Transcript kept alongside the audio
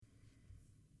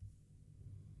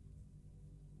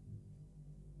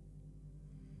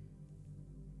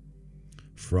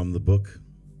From the book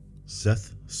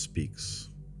Seth Speaks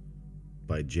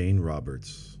by Jane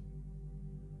Roberts.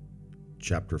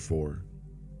 Chapter 4,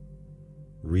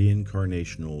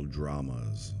 Reincarnational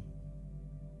Dramas.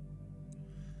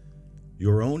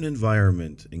 Your own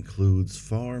environment includes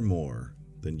far more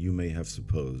than you may have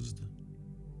supposed.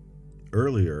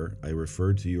 Earlier, I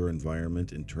referred to your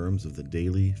environment in terms of the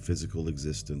daily physical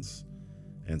existence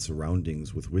and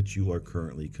surroundings with which you are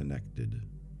currently connected.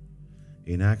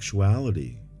 In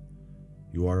actuality,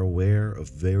 you are aware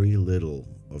of very little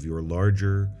of your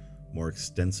larger, more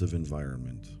extensive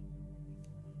environment.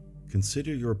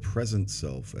 Consider your present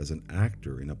self as an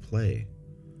actor in a play.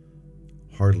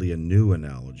 Hardly a new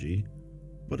analogy,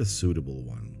 but a suitable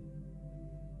one.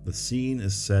 The scene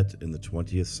is set in the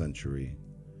 20th century.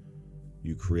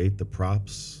 You create the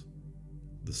props,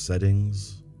 the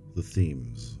settings, the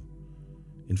themes.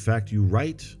 In fact, you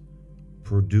write,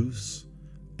 produce,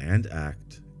 and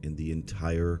act in the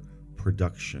entire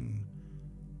production,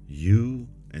 you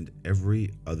and every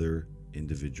other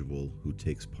individual who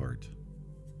takes part.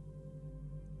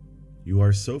 You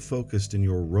are so focused in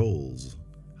your roles,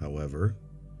 however,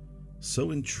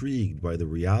 so intrigued by the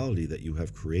reality that you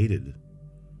have created,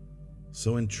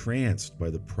 so entranced by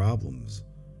the problems,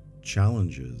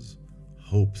 challenges,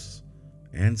 hopes,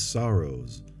 and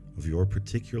sorrows of your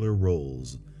particular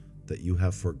roles that you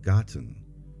have forgotten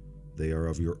they are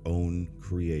of your own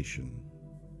creation.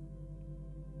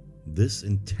 This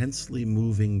intensely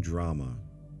moving drama,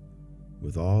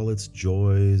 with all its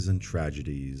joys and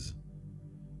tragedies,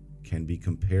 can be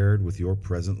compared with your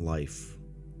present life,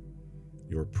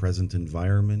 your present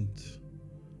environment,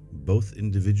 both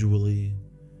individually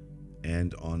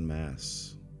and en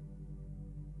masse.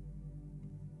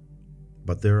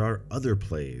 But there are other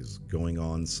plays going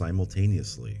on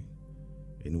simultaneously,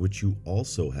 in which you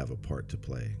also have a part to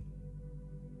play.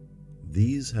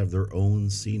 These have their own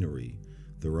scenery,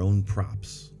 their own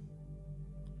props.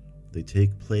 They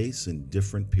take place in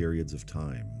different periods of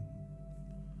time.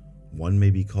 One may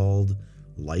be called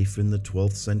Life in the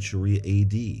 12th Century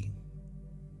AD.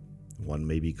 One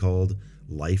may be called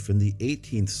Life in the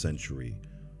 18th Century,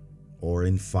 or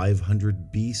in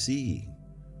 500 BC,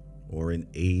 or in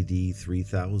AD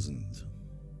 3000.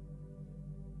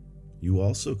 You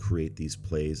also create these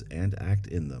plays and act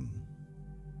in them.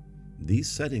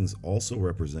 These settings also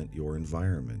represent your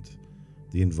environment,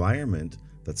 the environment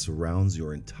that surrounds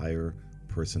your entire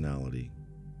personality.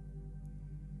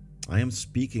 I am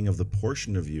speaking of the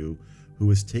portion of you who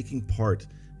is taking part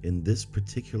in this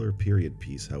particular period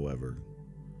piece, however.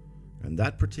 And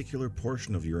that particular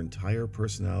portion of your entire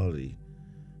personality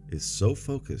is so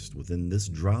focused within this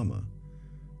drama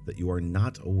that you are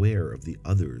not aware of the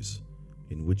others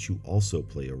in which you also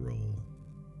play a role.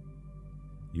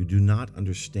 You do not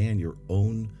understand your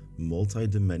own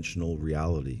multidimensional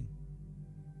reality.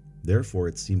 Therefore,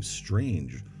 it seems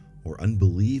strange or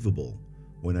unbelievable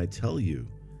when I tell you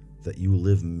that you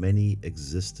live many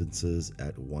existences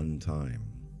at one time.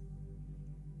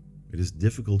 It is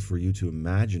difficult for you to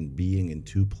imagine being in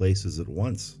two places at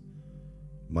once,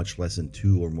 much less in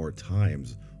two or more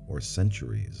times or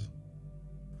centuries.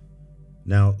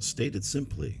 Now, stated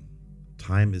simply,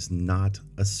 time is not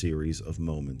a series of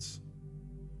moments.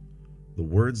 The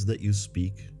words that you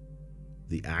speak,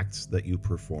 the acts that you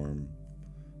perform,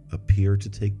 appear to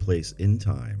take place in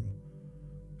time,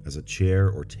 as a chair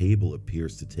or table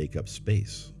appears to take up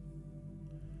space.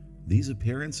 These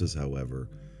appearances, however,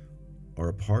 are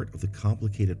a part of the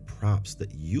complicated props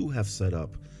that you have set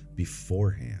up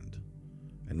beforehand,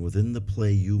 and within the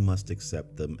play you must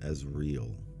accept them as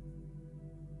real.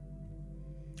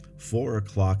 4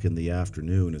 o'clock in the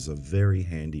afternoon is a very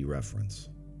handy reference.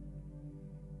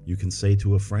 You can say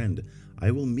to a friend, "I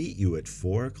will meet you at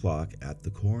 4 o'clock at the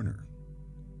corner,"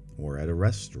 or at a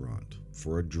restaurant,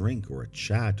 for a drink or a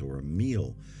chat or a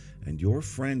meal, and your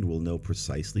friend will know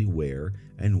precisely where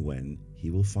and when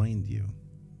he will find you.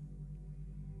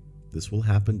 This will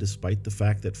happen despite the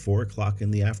fact that 4 o'clock in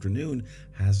the afternoon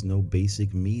has no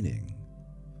basic meaning,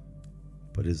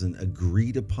 but is an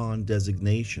agreed upon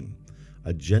designation,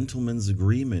 a gentleman's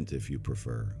agreement if you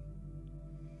prefer.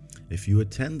 If you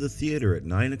attend the theater at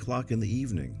 9 o'clock in the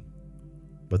evening,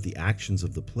 but the actions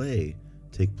of the play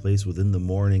take place within the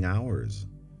morning hours,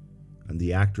 and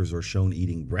the actors are shown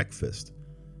eating breakfast,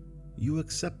 you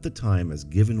accept the time as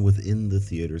given within the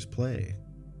theater's play.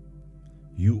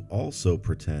 You also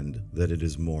pretend that it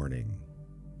is morning.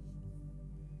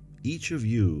 Each of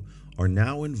you are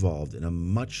now involved in a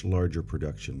much larger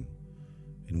production,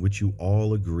 in which you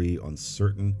all agree on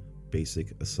certain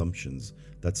basic assumptions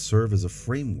that serve as a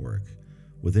framework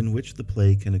within which the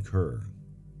play can occur.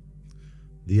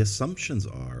 The assumptions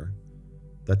are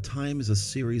that time is a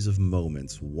series of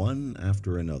moments, one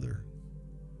after another,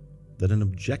 that an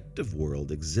objective world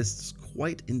exists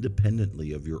quite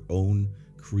independently of your own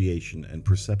creation and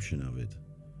perception of it,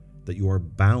 that you are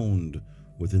bound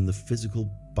within the physical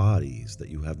bodies that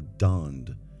you have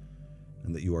donned,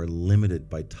 and that you are limited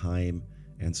by time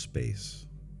and space.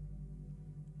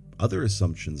 Other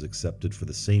assumptions accepted for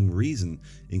the same reason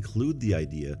include the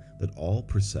idea that all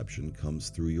perception comes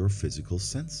through your physical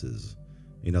senses.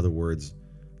 In other words,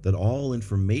 that all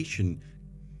information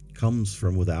comes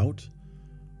from without,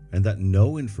 and that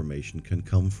no information can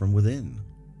come from within.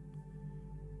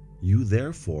 You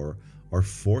therefore are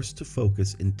forced to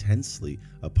focus intensely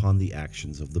upon the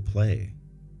actions of the play.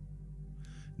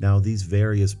 Now, these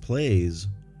various plays,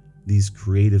 these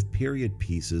creative period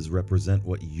pieces, represent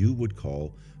what you would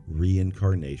call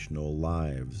reincarnational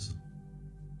lives.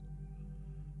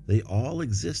 They all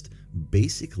exist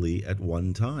basically at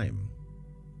one time.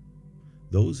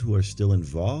 Those who are still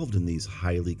involved in these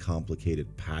highly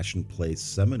complicated passion play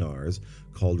seminars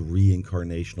called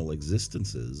reincarnational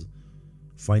existences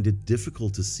find it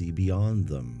difficult to see beyond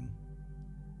them.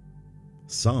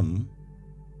 Some,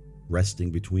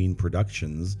 resting between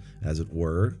productions, as it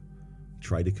were,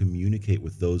 try to communicate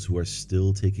with those who are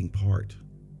still taking part.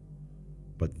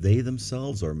 But they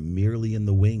themselves are merely in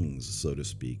the wings, so to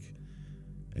speak,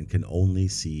 and can only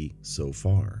see so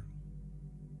far.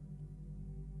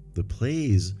 The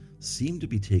plays seem to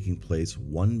be taking place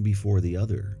one before the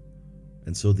other,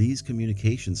 and so these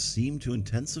communications seem to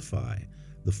intensify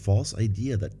the false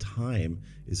idea that time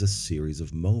is a series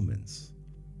of moments,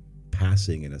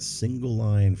 passing in a single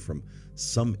line from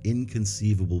some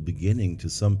inconceivable beginning to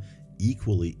some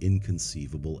equally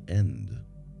inconceivable end.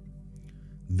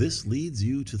 This leads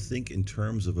you to think in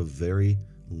terms of a very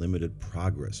limited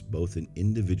progress, both in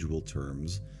individual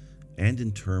terms and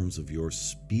in terms of your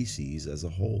species as a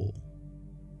whole.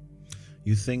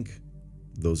 You think,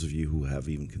 those of you who have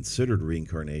even considered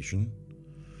reincarnation,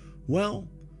 well,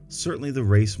 certainly the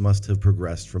race must have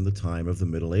progressed from the time of the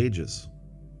Middle Ages,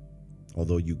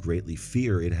 although you greatly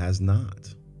fear it has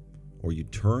not. Or you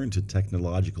turn to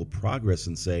technological progress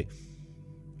and say,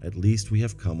 at least we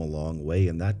have come a long way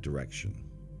in that direction.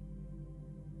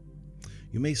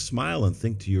 You may smile and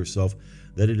think to yourself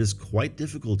that it is quite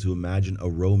difficult to imagine a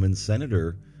Roman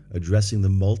senator addressing the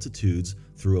multitudes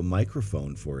through a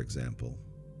microphone, for example.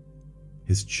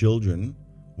 His children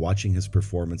watching his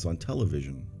performance on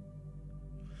television.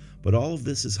 But all of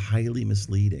this is highly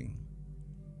misleading.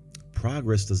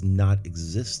 Progress does not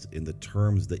exist in the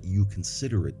terms that you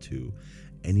consider it to,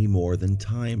 any more than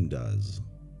time does.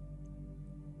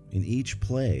 In each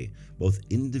play, both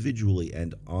individually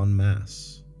and en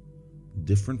masse,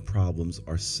 different problems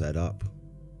are set up.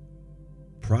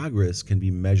 Progress can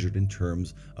be measured in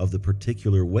terms of the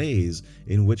particular ways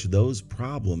in which those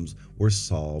problems were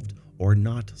solved or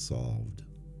not solved.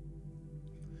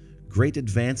 Great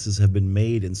advances have been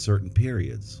made in certain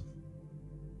periods.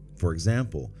 For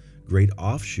example, great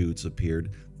offshoots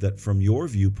appeared that from your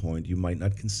viewpoint you might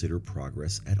not consider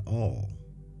progress at all.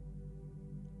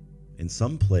 In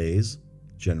some plays,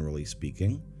 generally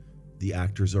speaking, the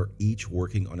actors are each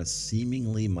working on a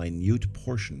seemingly minute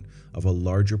portion of a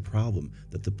larger problem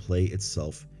that the play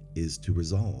itself is to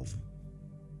resolve.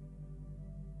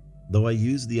 Though I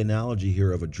use the analogy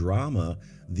here of a drama,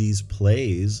 these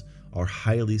plays are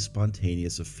highly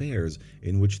spontaneous affairs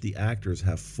in which the actors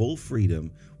have full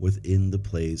freedom within the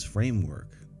play's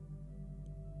framework.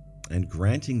 And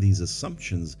granting these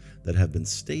assumptions that have been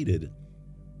stated,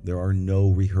 there are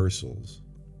no rehearsals.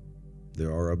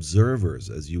 There are observers,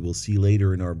 as you will see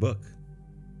later in our book.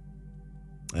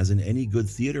 As in any good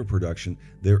theater production,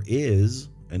 there is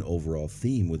an overall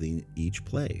theme within each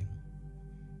play.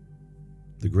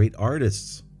 The great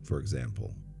artists, for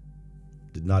example,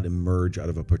 did not emerge out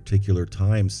of a particular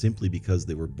time simply because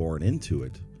they were born into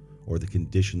it or the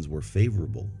conditions were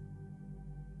favorable.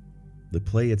 The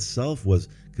play itself was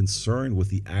concerned with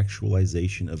the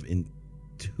actualization of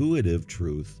intuitive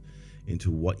truth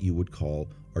into what you would call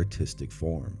artistic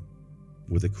form,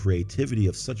 with a creativity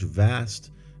of such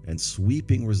vast and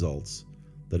sweeping results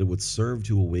that it would serve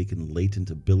to awaken latent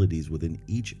abilities within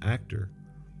each actor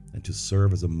and to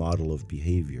serve as a model of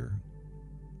behavior.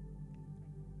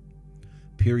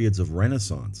 Periods of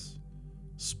renaissance,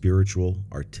 spiritual,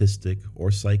 artistic,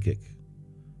 or psychic,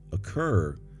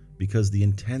 occur because the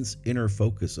intense inner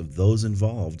focus of those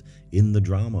involved in the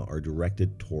drama are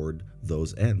directed toward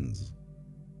those ends.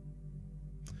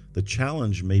 The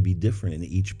challenge may be different in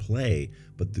each play,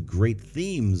 but the great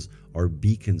themes are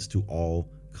beacons to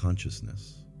all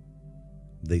consciousness.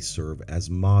 They serve as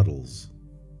models.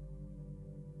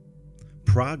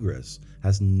 progress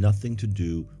has nothing to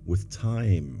do with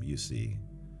time, you see,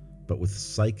 but with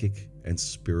psychic and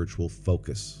spiritual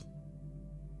focus.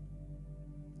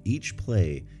 Each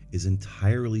play is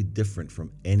entirely different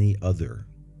from any other.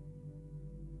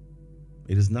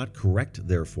 It is not correct,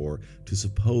 therefore, to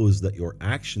suppose that your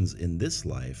actions in this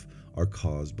life are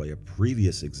caused by a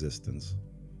previous existence,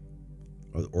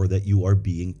 or that you are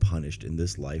being punished in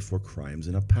this life for crimes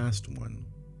in a past one.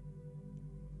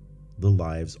 The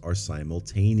lives are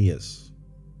simultaneous.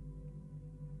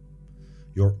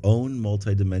 Your own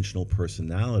multidimensional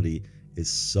personality is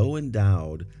so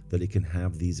endowed that it can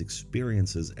have these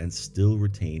experiences and still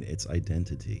retain its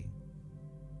identity.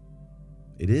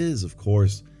 It is, of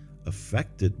course,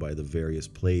 affected by the various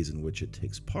plays in which it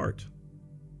takes part.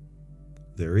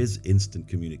 There is instant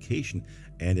communication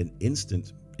and an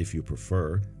instant, if you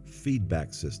prefer,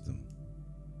 feedback system.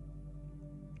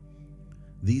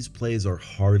 These plays are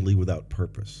hardly without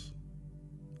purpose.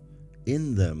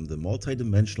 In them, the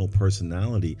multidimensional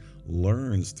personality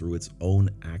learns through its own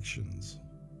actions.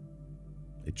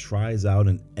 It tries out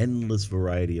an endless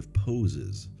variety of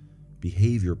poses,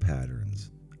 behavior patterns,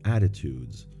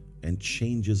 attitudes, and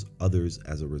changes others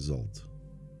as a result.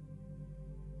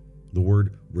 The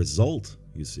word result,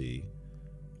 you see,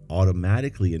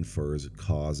 automatically infers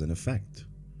cause and effect,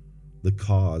 the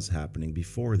cause happening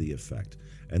before the effect,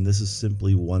 and this is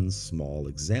simply one small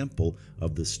example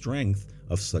of the strength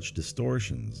of such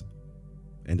distortions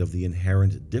and of the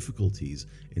inherent difficulties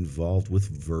involved with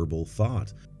verbal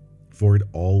thought, for it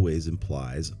always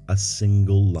implies a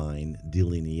single line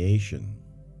delineation.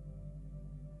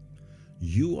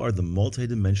 You are the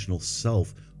multidimensional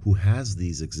self who has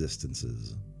these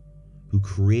existences, who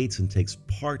creates and takes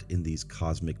part in these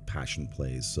cosmic passion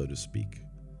plays, so to speak.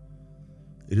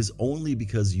 It is only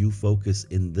because you focus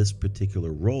in this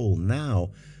particular role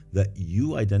now that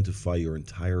you identify your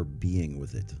entire being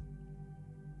with it.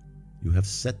 You have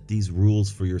set these rules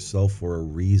for yourself for a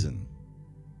reason.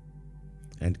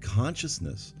 And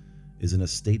consciousness is in a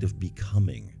state of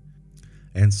becoming.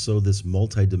 And so this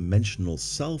multidimensional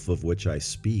self of which I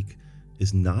speak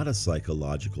is not a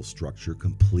psychological structure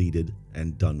completed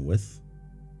and done with.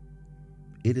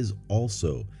 It is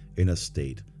also in a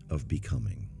state of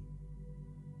becoming.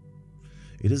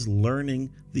 It is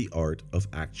learning the art of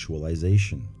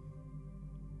actualization.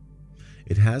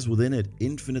 It has within it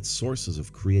infinite sources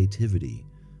of creativity,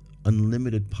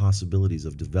 unlimited possibilities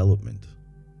of development.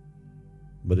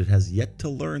 But it has yet to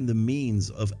learn the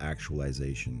means of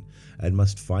actualization and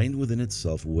must find within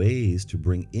itself ways to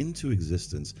bring into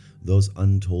existence those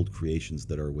untold creations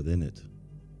that are within it.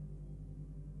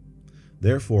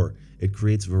 Therefore, it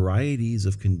creates varieties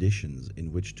of conditions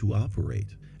in which to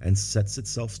operate and sets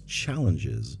itself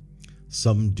challenges,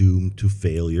 some doomed to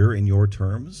failure in your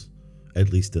terms,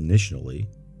 at least initially,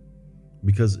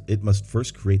 because it must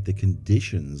first create the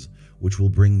conditions which will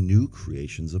bring new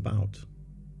creations about.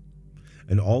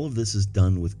 And all of this is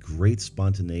done with great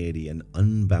spontaneity and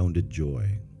unbounded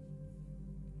joy.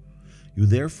 You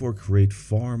therefore create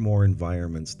far more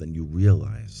environments than you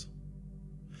realize.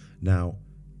 Now,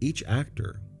 each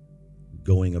actor,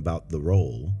 going about the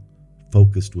role,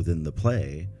 focused within the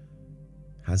play,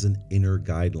 has an inner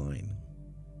guideline.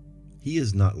 He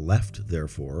is not left,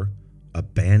 therefore,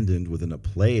 abandoned within a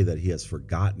play that he has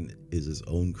forgotten is his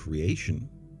own creation.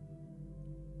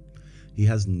 He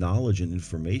has knowledge and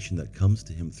information that comes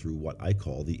to him through what I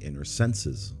call the inner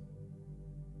senses.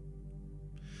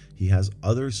 He has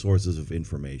other sources of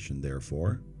information,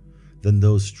 therefore, than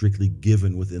those strictly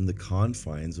given within the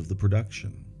confines of the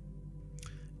production.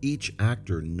 Each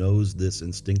actor knows this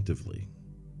instinctively,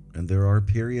 and there are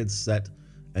periods set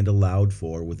and allowed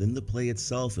for within the play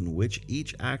itself in which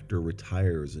each actor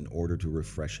retires in order to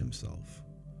refresh himself.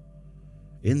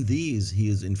 In these, he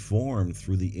is informed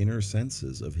through the inner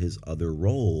senses of his other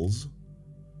roles,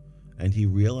 and he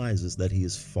realizes that he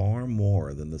is far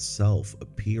more than the self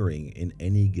appearing in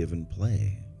any given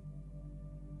play.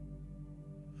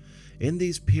 In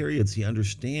these periods, he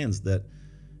understands that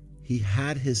he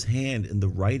had his hand in the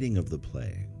writing of the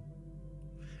play,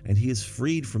 and he is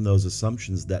freed from those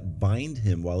assumptions that bind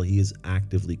him while he is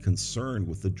actively concerned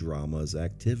with the drama's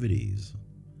activities.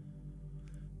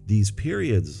 These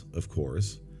periods, of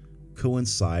course,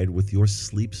 coincide with your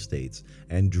sleep states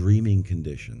and dreaming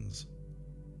conditions.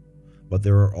 But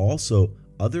there are also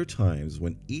other times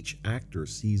when each actor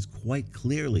sees quite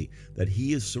clearly that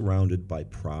he is surrounded by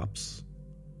props,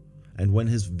 and when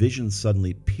his vision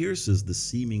suddenly pierces the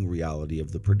seeming reality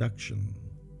of the production.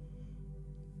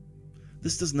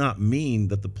 This does not mean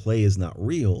that the play is not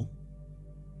real,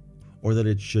 or that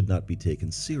it should not be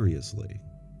taken seriously.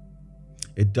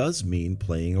 It does mean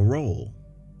playing a role,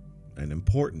 an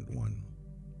important one.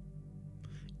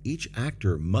 Each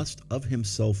actor must of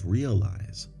himself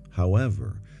realize,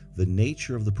 however, the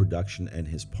nature of the production and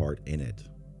his part in it.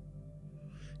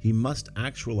 He must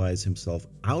actualize himself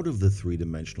out of the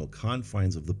three-dimensional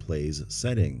confines of the play's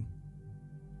setting.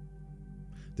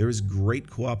 There is great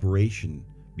cooperation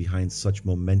behind such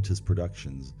momentous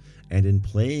productions, and in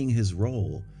playing his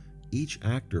role, each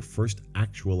actor first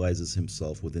actualizes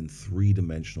himself within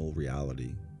three-dimensional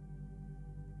reality.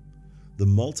 The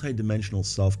multidimensional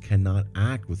self cannot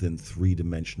act within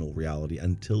three-dimensional reality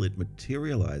until it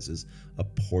materializes a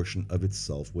portion of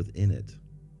itself within it.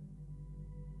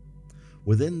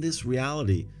 Within this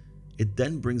reality, it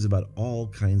then brings about all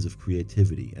kinds of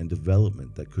creativity and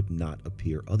development that could not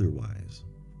appear otherwise.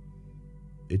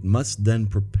 It must then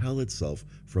propel itself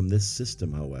from this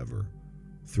system, however,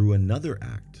 through another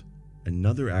act,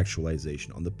 another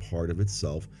actualization on the part of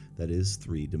itself that is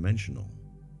three-dimensional.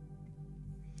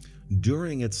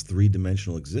 During its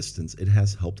three-dimensional existence, it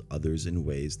has helped others in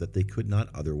ways that they could not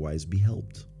otherwise be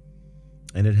helped.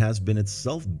 And it has been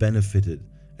itself benefited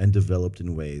and developed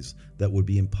in ways that would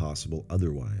be impossible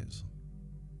otherwise.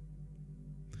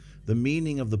 The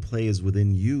meaning of the play is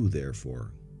within you,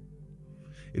 therefore.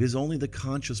 It is only the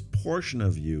conscious portion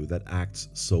of you that acts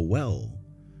so well,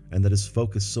 and that is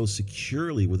focused so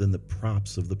securely within the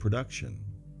props of the production.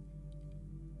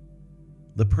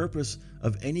 The purpose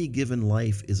of any given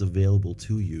life is available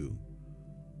to you,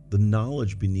 the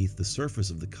knowledge beneath the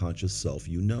surface of the conscious self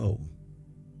you know.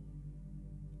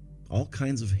 All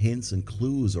kinds of hints and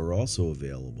clues are also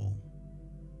available.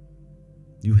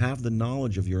 You have the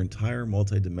knowledge of your entire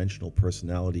multidimensional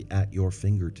personality at your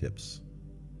fingertips.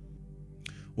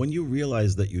 When you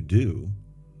realize that you do,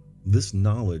 this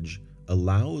knowledge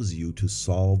allows you to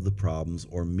solve the problems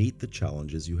or meet the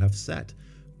challenges you have set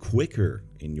quicker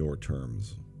in your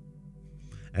terms,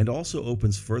 and also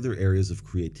opens further areas of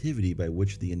creativity by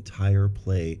which the entire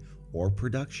play or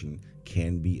production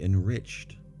can be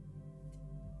enriched.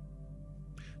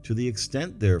 To the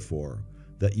extent, therefore,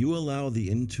 that you allow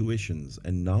the intuitions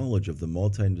and knowledge of the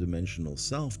multidimensional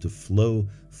self to flow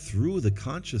through the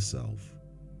conscious self,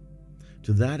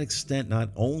 to that extent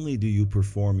not only do you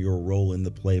perform your role in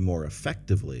the play more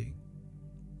effectively,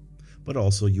 but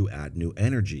also you add new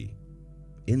energy,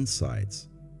 insights,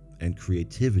 and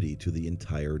creativity to the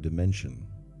entire dimension.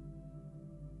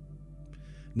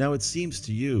 Now it seems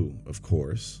to you, of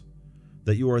course,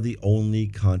 that you are the only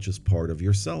conscious part of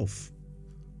yourself,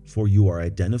 for you are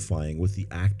identifying with the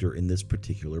actor in this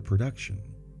particular production.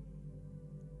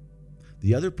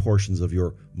 The other portions of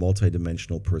your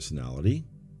multidimensional personality,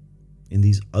 in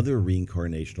these other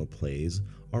reincarnational plays,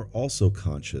 are also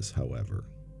conscious, however.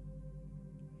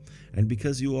 And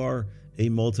because you are a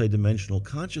multidimensional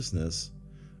consciousness,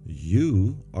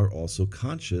 you are also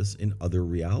conscious in other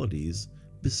realities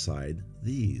beside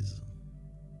these.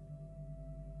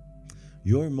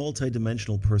 Your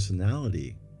multidimensional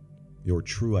personality, your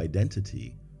true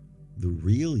identity, the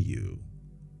real you,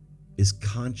 is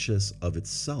conscious of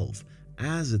itself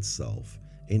as itself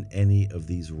in any of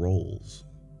these roles.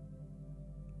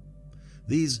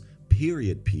 These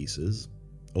period pieces,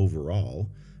 overall,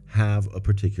 have a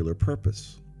particular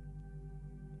purpose.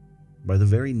 By the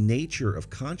very nature of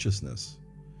consciousness,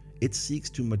 it seeks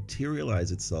to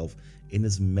materialize itself in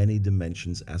as many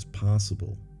dimensions as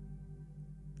possible,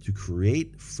 to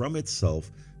create from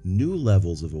itself new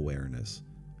levels of awareness,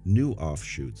 new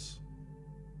offshoots.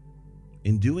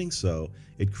 In doing so,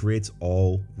 it creates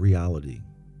all reality.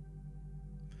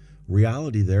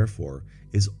 Reality, therefore,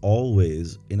 is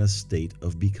always in a state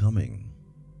of becoming.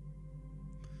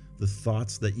 The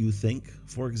thoughts that you think,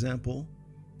 for example,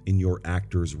 in your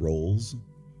actors' roles,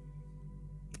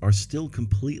 are still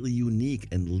completely unique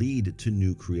and lead to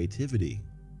new creativity.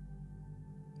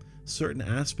 Certain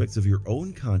aspects of your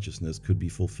own consciousness could be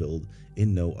fulfilled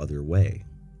in no other way.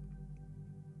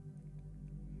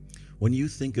 When you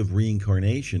think of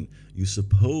reincarnation, you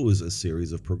suppose a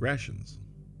series of progressions.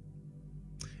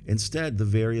 Instead, the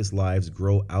various lives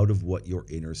grow out of what your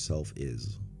inner self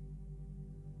is.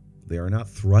 They are not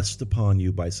thrust upon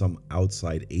you by some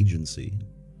outside agency.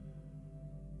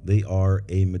 They are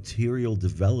a material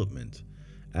development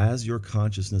as your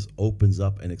consciousness opens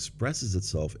up and expresses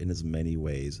itself in as many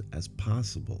ways as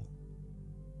possible.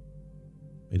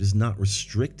 It is not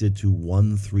restricted to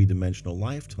one three-dimensional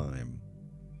lifetime,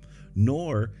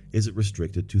 nor is it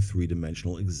restricted to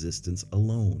three-dimensional existence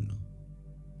alone.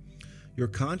 Your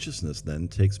consciousness then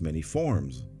takes many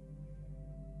forms,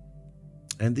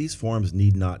 and these forms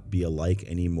need not be alike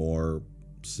any more,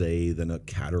 say, than a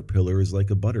caterpillar is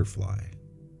like a butterfly.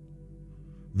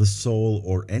 The soul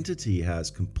or entity has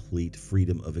complete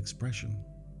freedom of expression.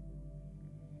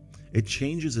 It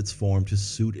changes its form to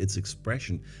suit its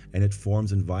expression, and it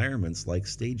forms environments like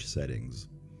stage settings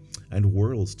and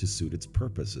worlds to suit its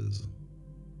purposes.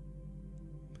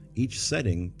 Each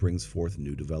setting brings forth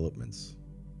new developments.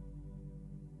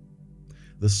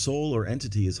 The soul or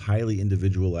entity is highly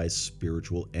individualized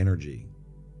spiritual energy.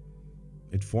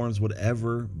 It forms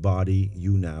whatever body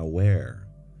you now wear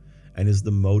and is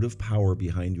the motive power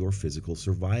behind your physical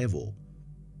survival,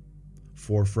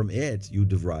 for from it you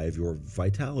derive your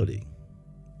vitality.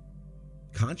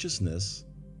 Consciousness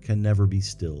can never be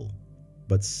still,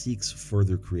 but seeks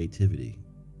further creativity.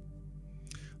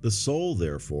 The soul,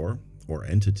 therefore, or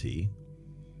entity,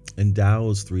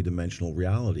 endows three-dimensional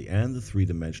reality and the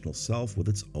three-dimensional self with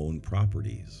its own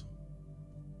properties.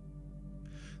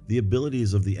 The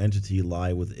abilities of the entity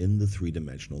lie within the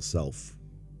three-dimensional self.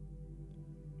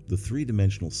 The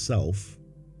three-dimensional self,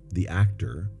 the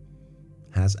actor,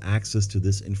 has access to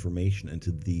this information and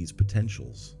to these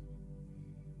potentials.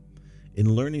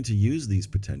 In learning to use these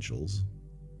potentials,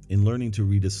 in learning to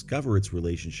rediscover its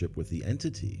relationship with the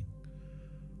entity,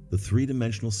 the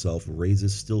three-dimensional self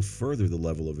raises still further the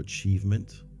level of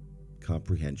achievement,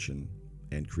 comprehension,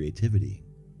 and creativity.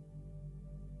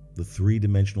 The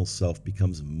three-dimensional self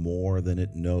becomes more than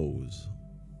it knows.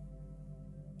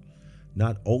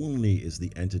 Not only is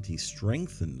the entity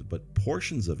strengthened, but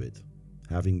portions of it,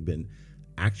 having been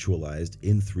actualized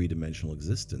in three-dimensional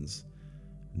existence,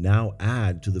 now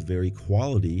add to the very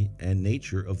quality and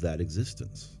nature of that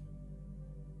existence.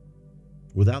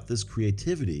 Without this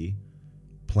creativity,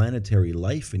 planetary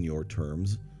life, in your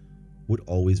terms, would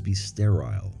always be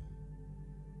sterile.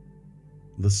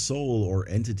 The soul or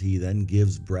entity then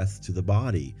gives breath to the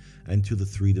body and to the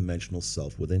three-dimensional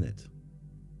self within it.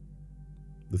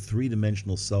 The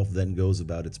three-dimensional self then goes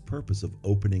about its purpose of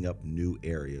opening up new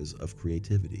areas of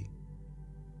creativity.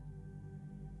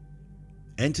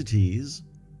 Entities,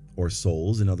 or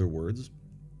souls in other words,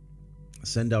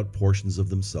 send out portions of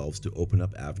themselves to open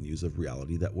up avenues of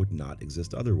reality that would not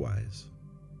exist otherwise.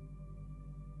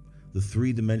 The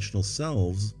three-dimensional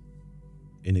selves,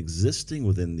 in existing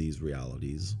within these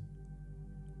realities,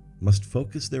 must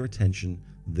focus their attention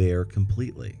there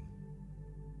completely.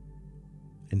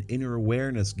 An inner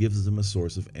awareness gives them a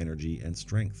source of energy and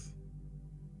strength.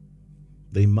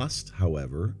 They must,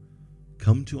 however,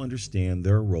 come to understand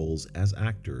their roles as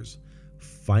actors,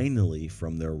 finally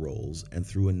from their roles and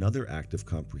through another act of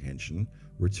comprehension,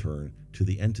 return to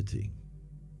the entity.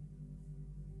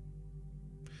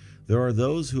 There are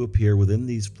those who appear within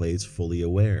these plays fully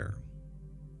aware.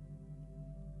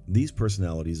 These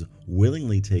personalities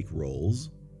willingly take roles,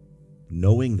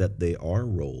 knowing that they are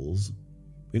roles,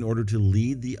 in order to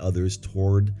lead the others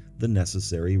toward the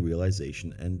necessary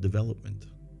realization and development.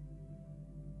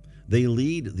 They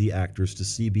lead the actors to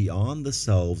see beyond the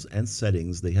selves and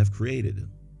settings they have created.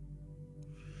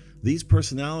 These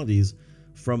personalities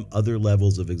from other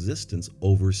levels of existence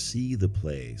oversee the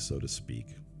play, so to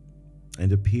speak,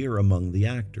 and appear among the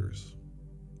actors.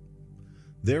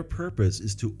 Their purpose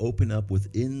is to open up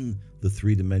within the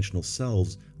three-dimensional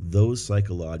selves those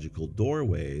psychological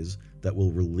doorways that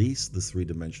will release the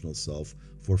three-dimensional self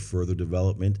for further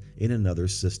development in another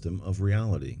system of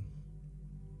reality.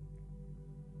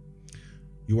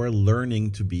 You are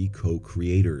learning to be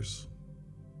co-creators.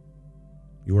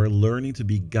 You are learning to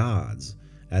be gods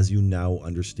as you now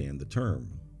understand the term.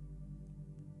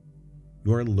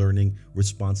 You are learning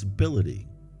responsibility,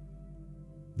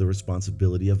 the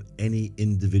responsibility of any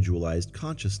individualized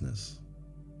consciousness.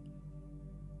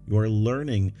 You are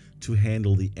learning to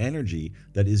handle the energy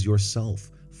that is yourself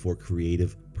for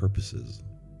creative purposes.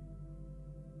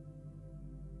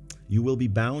 You will be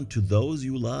bound to those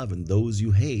you love and those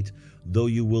you hate, though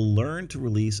you will learn to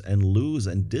release and lose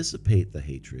and dissipate the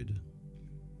hatred.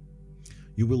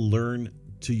 You will learn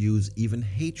to use even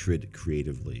hatred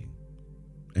creatively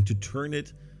and to turn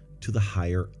it to the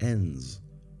higher ends,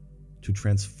 to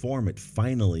transform it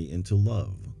finally into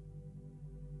love.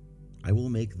 I will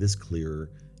make this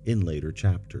clearer in later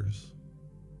chapters.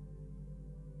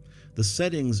 The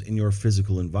settings in your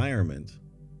physical environment,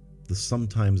 the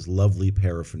sometimes lovely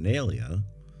paraphernalia,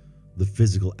 the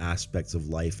physical aspects of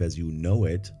life as you know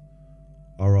it,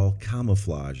 are all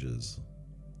camouflages,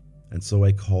 and so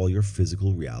I call your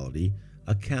physical reality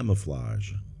a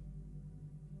camouflage.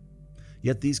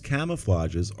 Yet these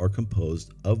camouflages are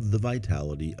composed of the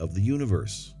vitality of the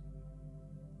universe.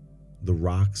 The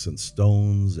rocks and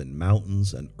stones and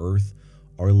mountains and earth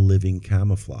are living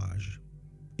camouflage,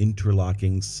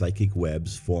 interlocking psychic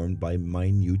webs formed by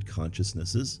minute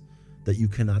consciousnesses that you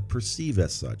cannot perceive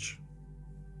as such.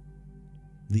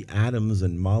 The atoms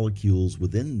and molecules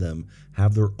within them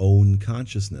have their own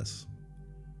consciousness,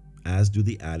 as do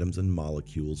the atoms and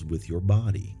molecules with your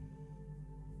body.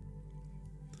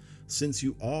 Since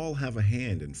you all have a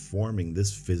hand in forming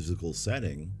this physical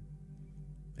setting,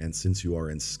 and since you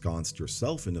are ensconced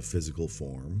yourself in a physical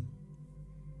form,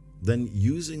 then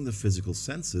using the physical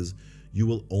senses, you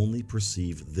will only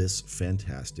perceive this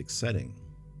fantastic setting.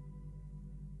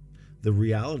 The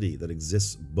reality that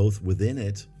exists both within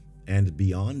it and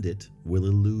beyond it will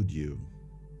elude you.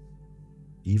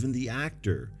 Even the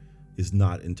actor is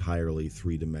not entirely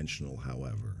three-dimensional,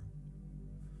 however.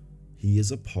 He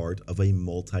is a part of a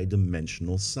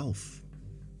multi-dimensional self.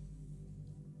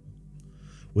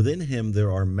 Within him,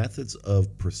 there are methods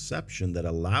of perception that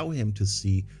allow him to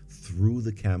see through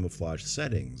the camouflage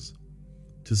settings,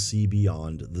 to see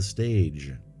beyond the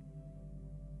stage.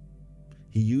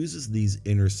 He uses these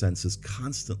inner senses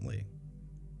constantly,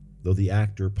 though the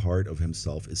actor part of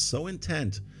himself is so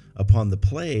intent upon the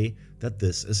play that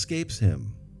this escapes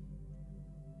him.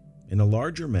 In a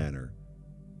larger manner,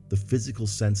 the physical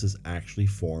senses actually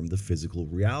form the physical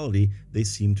reality they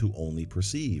seem to only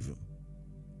perceive.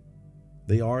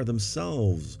 They are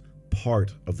themselves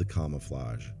part of the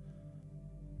camouflage,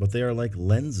 but they are like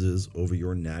lenses over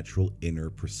your natural inner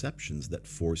perceptions that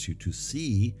force you to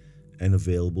see an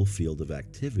available field of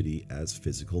activity as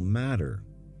physical matter,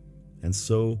 and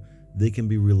so they can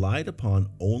be relied upon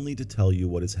only to tell you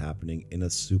what is happening in a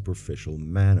superficial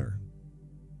manner.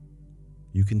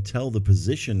 You can tell the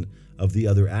position of the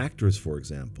other actors, for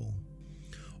example,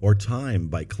 or time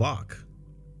by clock.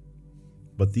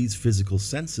 But these physical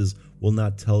senses will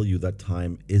not tell you that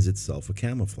time is itself a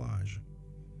camouflage,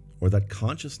 or that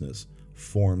consciousness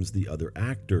forms the other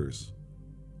actors,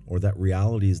 or that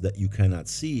realities that you cannot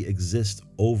see exist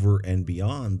over and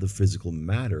beyond the physical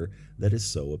matter that is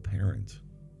so apparent.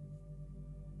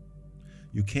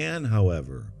 You can,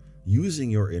 however, using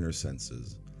your inner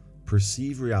senses,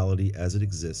 perceive reality as it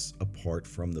exists apart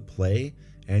from the play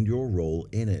and your role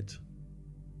in it.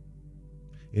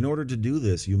 In order to do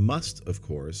this, you must, of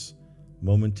course,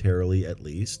 momentarily at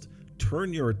least,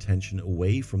 turn your attention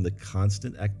away from the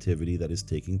constant activity that is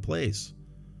taking place.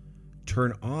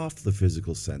 Turn off the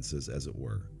physical senses, as it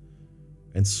were,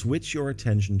 and switch your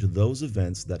attention to those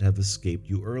events that have escaped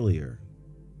you earlier.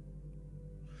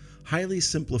 Highly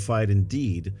simplified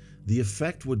indeed, the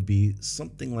effect would be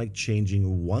something like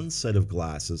changing one set of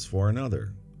glasses for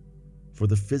another. For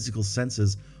the physical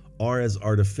senses are as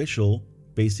artificial,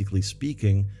 basically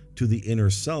speaking, to the inner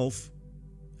self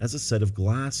as a set of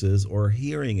glasses or a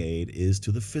hearing aid is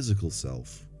to the physical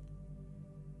self.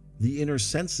 The inner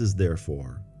senses,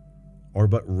 therefore, are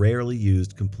but rarely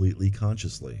used completely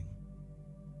consciously.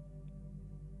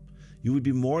 You would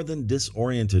be more than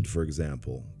disoriented, for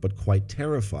example, but quite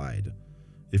terrified,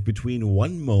 if between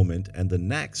one moment and the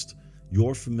next,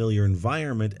 your familiar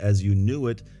environment as you knew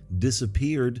it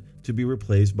disappeared to be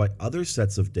replaced by other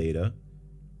sets of data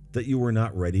that you were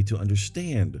not ready to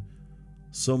understand.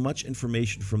 So much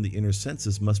information from the inner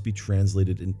senses must be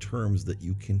translated in terms that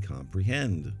you can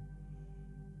comprehend.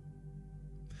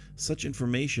 Such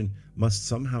information must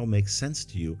somehow make sense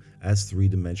to you as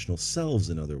three-dimensional selves,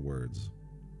 in other words.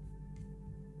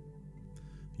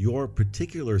 Your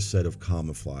particular set of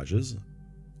camouflages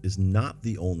is not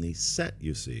the only set,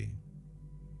 you see.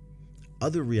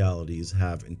 Other realities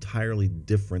have entirely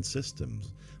different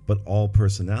systems, but all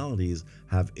personalities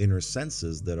have inner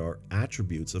senses that are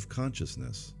attributes of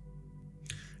consciousness.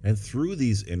 And through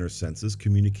these inner senses,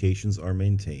 communications are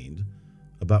maintained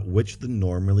about which the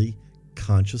normally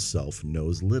conscious self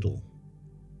knows little.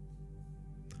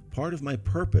 Part of my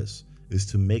purpose is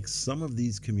to make some of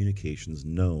these communications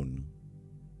known.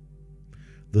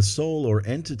 The soul or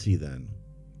entity, then,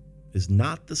 is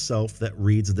not the self that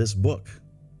reads this book.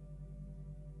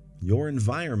 Your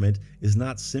environment is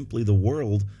not simply the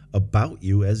world about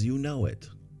you as you know it,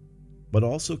 but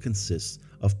also consists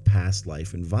of past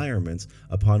life environments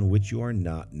upon which you are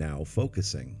not now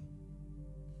focusing.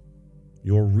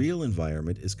 Your real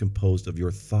environment is composed of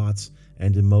your thoughts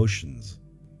and emotions,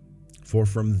 for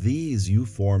from these you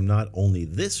form not only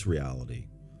this reality,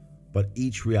 but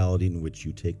each reality in which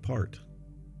you take part.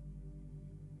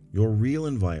 Your real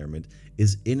environment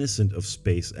is innocent of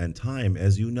space and time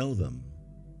as you know them.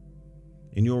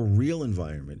 In your real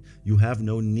environment, you have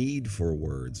no need for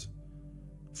words,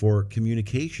 for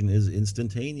communication is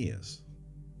instantaneous.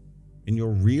 In your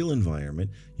real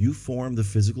environment, you form the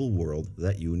physical world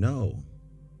that you know.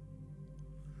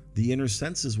 The inner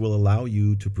senses will allow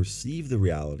you to perceive the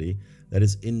reality that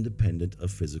is independent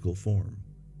of physical form.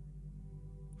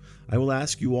 I will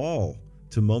ask you all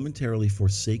to momentarily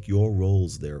forsake your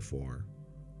roles, therefore,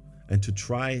 and to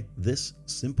try this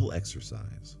simple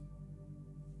exercise.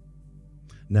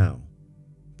 Now,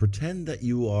 Pretend that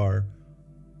you are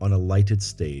on a lighted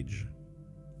stage,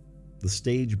 the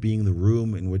stage being the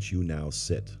room in which you now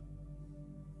sit.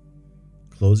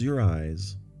 Close your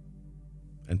eyes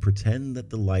and pretend that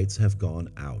the lights have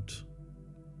gone out.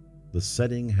 The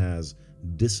setting has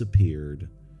disappeared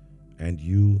and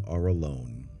you are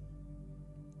alone.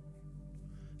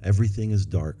 Everything is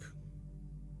dark.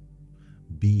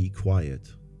 Be quiet.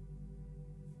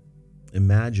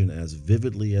 Imagine as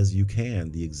vividly as you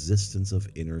can the existence of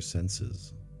inner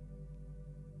senses.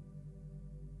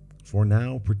 For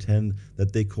now, pretend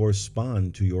that they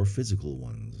correspond to your physical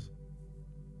ones.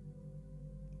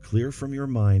 Clear from your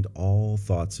mind all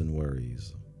thoughts and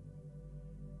worries.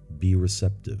 Be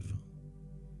receptive.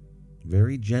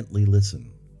 Very gently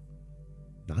listen,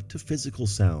 not to physical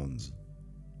sounds,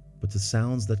 but to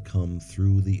sounds that come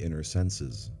through the inner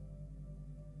senses.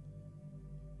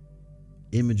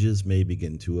 Images may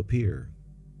begin to appear.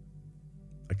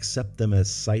 Accept them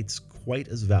as sights quite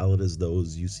as valid as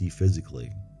those you see physically.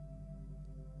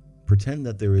 Pretend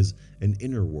that there is an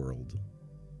inner world,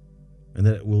 and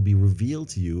that it will be revealed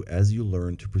to you as you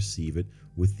learn to perceive it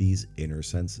with these inner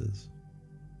senses.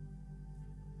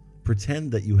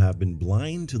 Pretend that you have been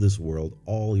blind to this world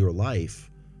all your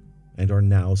life and are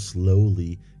now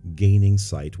slowly gaining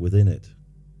sight within it.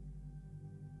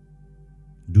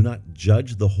 Do not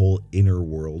judge the whole inner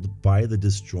world by the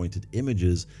disjointed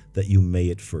images that you may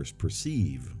at first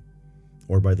perceive,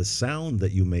 or by the sound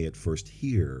that you may at first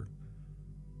hear,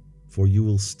 for you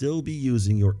will still be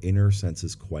using your inner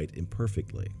senses quite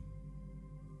imperfectly.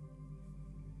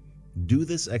 Do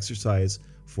this exercise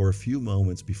for a few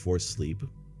moments before sleep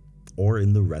or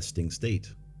in the resting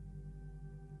state.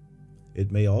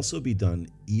 It may also be done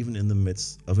even in the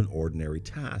midst of an ordinary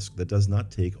task that does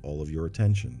not take all of your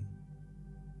attention.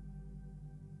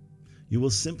 You will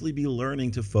simply be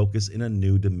learning to focus in a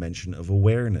new dimension of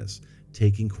awareness,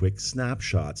 taking quick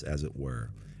snapshots, as it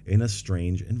were, in a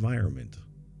strange environment.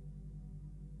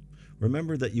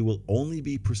 Remember that you will only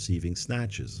be perceiving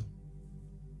snatches.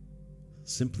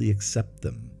 Simply accept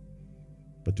them,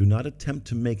 but do not attempt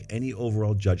to make any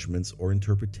overall judgments or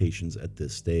interpretations at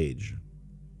this stage.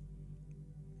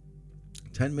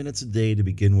 10 minutes a day to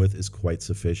begin with is quite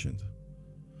sufficient.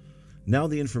 Now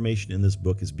the information in this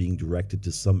book is being directed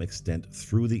to some extent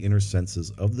through the inner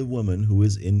senses of the woman who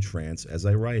is in trance as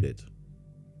I write it.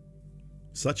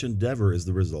 Such endeavor is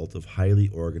the result of highly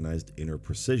organized inner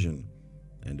precision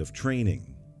and of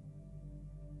training.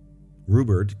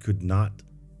 Rupert could not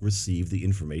receive the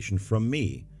information from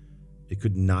me. It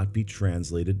could not be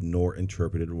translated nor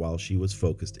interpreted while she was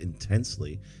focused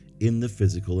intensely in the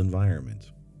physical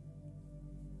environment.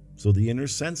 So the inner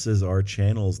senses are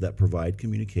channels that provide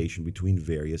communication between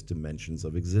various dimensions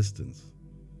of existence.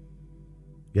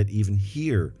 Yet even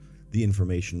here, the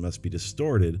information must be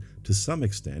distorted to some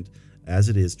extent as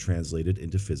it is translated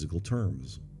into physical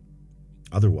terms.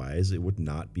 Otherwise, it would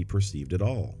not be perceived at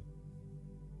all.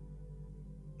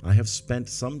 I have spent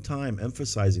some time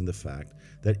emphasizing the fact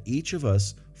that each of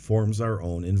us forms our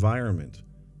own environment,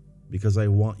 because I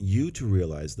want you to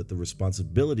realize that the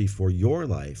responsibility for your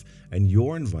life and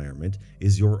your environment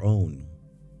is your own.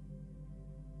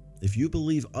 If you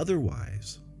believe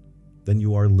otherwise, then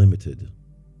you are limited.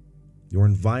 Your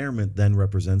environment then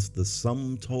represents the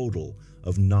sum total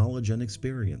of knowledge and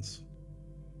experience.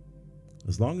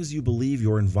 As long as you believe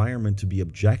your environment to be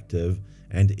objective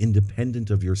and independent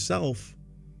of yourself,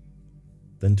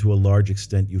 then to a large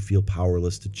extent you feel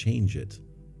powerless to change it,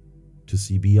 to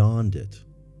see beyond it,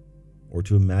 or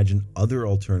to imagine other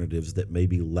alternatives that may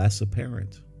be less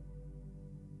apparent.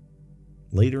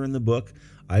 Later in the book,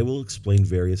 I will explain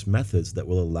various methods that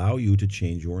will allow you to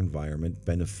change your environment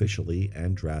beneficially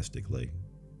and drastically.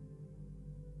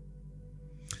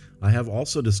 I have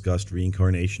also discussed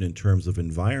reincarnation in terms of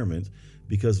environment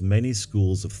because many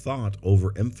schools of thought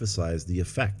overemphasize the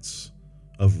effects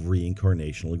of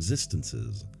reincarnational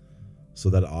existences, so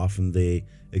that often they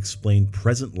explain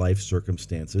present life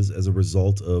circumstances as a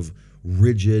result of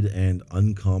rigid and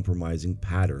uncompromising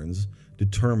patterns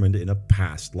determined in a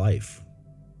past life.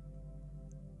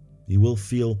 You will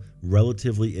feel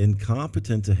relatively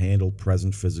incompetent to handle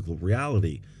present physical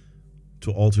reality,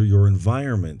 to alter your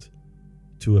environment,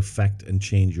 to affect and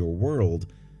change your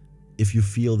world, if you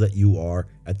feel that you are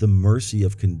at the mercy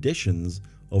of conditions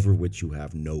over which you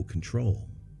have no control.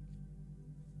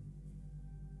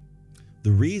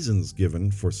 The reasons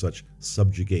given for such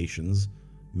subjugations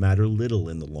matter little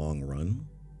in the long run,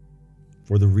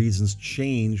 for the reasons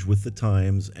change with the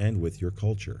times and with your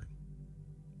culture.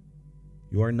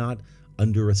 You are not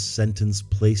under a sentence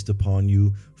placed upon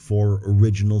you for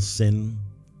original sin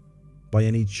by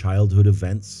any childhood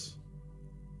events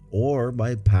or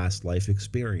by past life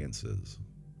experiences.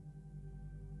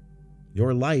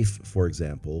 Your life, for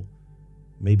example,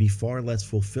 may be far less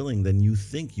fulfilling than you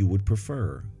think you would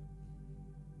prefer.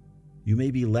 You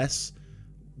may be less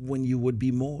when you would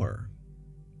be more,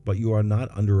 but you are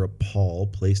not under a pall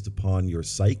placed upon your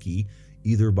psyche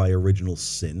either by original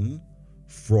sin,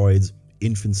 Freud's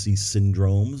infancy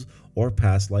syndromes, or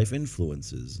past life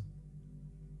influences.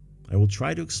 I will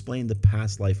try to explain the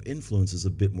past life influences a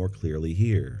bit more clearly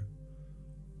here.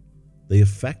 They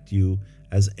affect you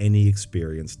as any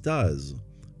experience does.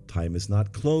 Time is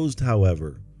not closed,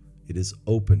 however. It is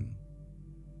open.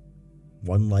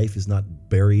 One life is not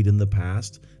buried in the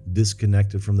past,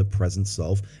 disconnected from the present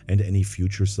self and any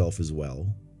future self as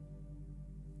well.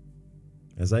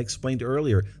 As I explained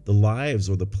earlier, the lives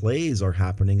or the plays are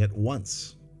happening at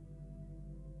once.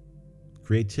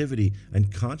 Creativity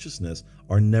and consciousness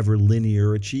are never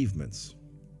linear achievements.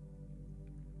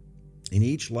 In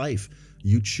each life,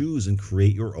 you choose and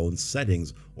create your own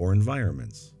settings or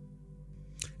environments.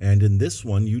 And in this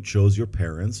one, you chose your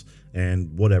parents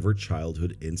and whatever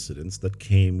childhood incidents that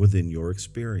came within your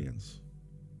experience.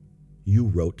 You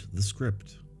wrote the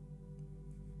script.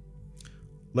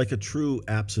 Like a true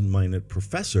absent-minded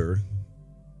professor,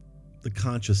 the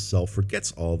conscious self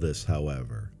forgets all this,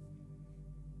 however.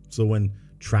 So when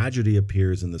tragedy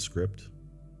appears in the script,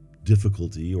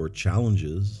 difficulty or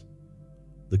challenges,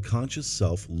 the conscious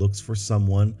self looks for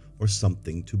someone or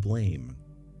something to blame.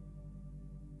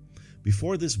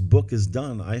 Before this book is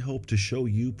done, I hope to show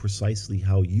you precisely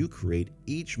how you create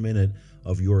each minute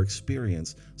of your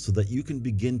experience so that you can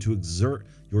begin to exert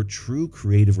your true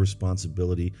creative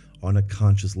responsibility on a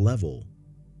conscious level,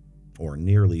 or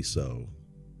nearly so.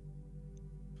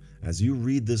 As you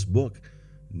read this book,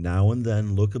 now and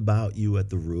then look about you at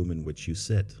the room in which you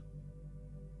sit.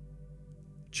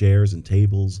 Chairs and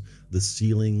tables, the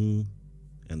ceiling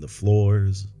and the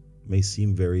floors may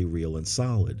seem very real and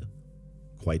solid,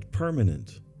 quite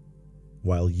permanent,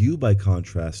 while you, by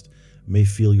contrast, may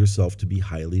feel yourself to be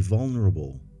highly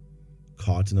vulnerable,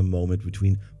 caught in a moment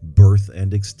between birth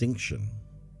and extinction.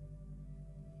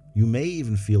 You may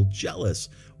even feel jealous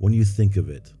when you think of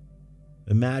it,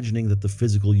 imagining that the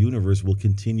physical universe will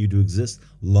continue to exist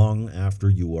long after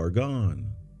you are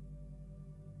gone.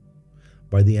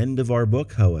 By the end of our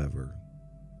book, however,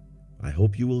 I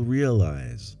hope you will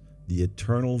realize the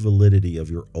eternal validity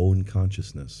of your own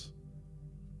consciousness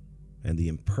and the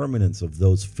impermanence of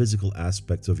those physical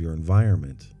aspects of your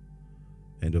environment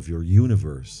and of your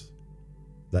universe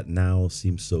that now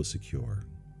seem so secure.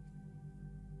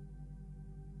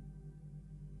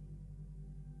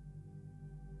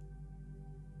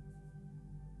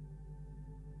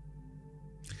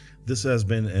 This has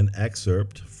been an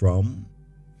excerpt from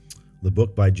the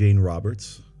book by Jane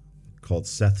Roberts called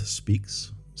Seth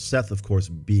Speaks. Seth, of course,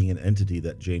 being an entity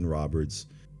that Jane Roberts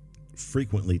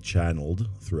frequently channeled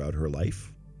throughout her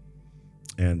life,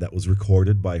 and that was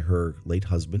recorded by her late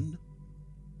husband,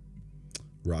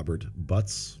 Robert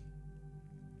Butts,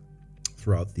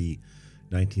 throughout the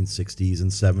 1960s and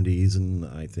 70s, and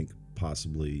I think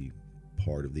possibly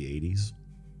part of the 80s.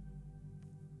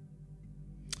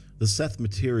 The Seth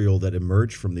material that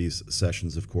emerged from these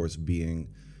sessions, of course, being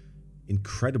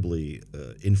incredibly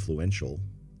influential,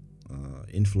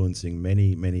 influencing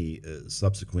many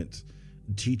subsequent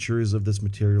teachers of this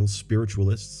material,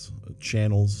 spiritualists,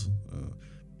 channels,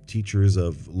 teachers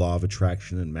of law of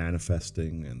attraction and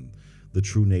manifesting and the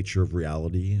true nature of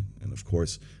reality, and of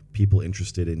course people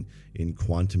interested in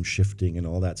quantum shifting and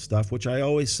all that stuff, which I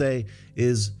always say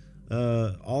is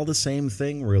all the same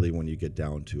thing, really, when you get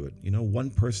down to it. You know, one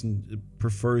person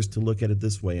prefers to look at it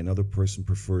this way, another person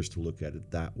prefers to look at it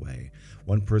that way.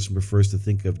 One person prefers to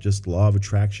think of just law of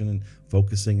attraction and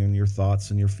focusing on your thoughts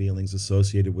and your feelings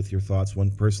associated with your thoughts.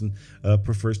 One person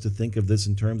prefers to think of this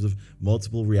in terms of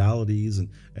multiple realities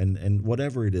and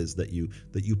whatever it is that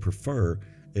you prefer,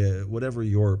 whatever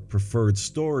your preferred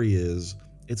story is,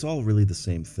 it's all really the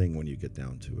same thing when you get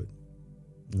down to it.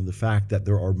 And the fact that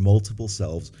there are multiple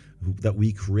selves that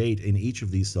we create in each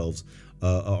of these selves,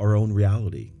 our own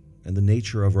reality, and the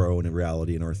nature of our own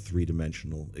reality in our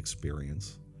three-dimensional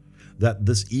experience. That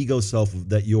this ego self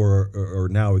that you're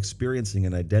now experiencing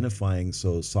and identifying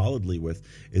so solidly with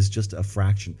is just a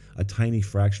fraction, a tiny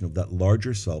fraction of that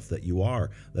larger self that you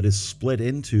are, that is split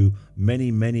into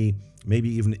many, maybe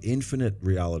even infinite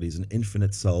realities and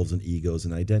infinite selves and egos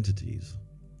and identities.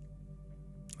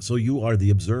 So you are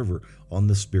the observer on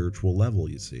the spiritual level,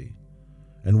 you see.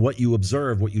 And what you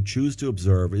observe, what you choose to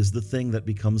observe, is the thing that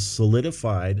becomes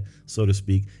solidified, so to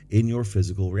speak, in your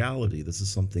physical reality. This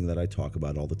is something that I talk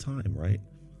about all the time, right?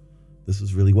 This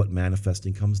is really what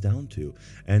manifesting comes down to.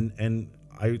 And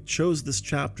I chose this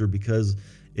chapter because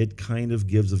it kind of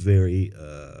gives a very,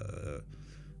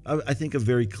 I think, a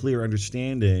very clear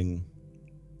understanding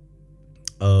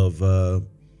of the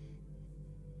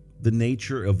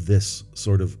nature of this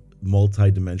sort of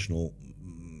multidimensional,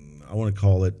 I want to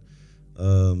call it,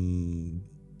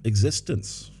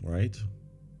 existence, right?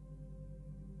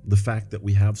 The fact that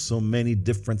we have so many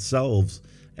different selves,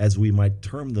 as we might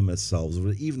term them as selves,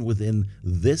 even within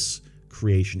this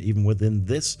creation, even within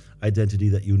this identity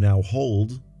that you now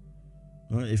hold.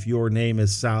 If your name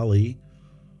is Sally,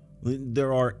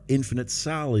 there are infinite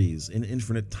Sallys in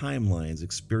infinite timelines,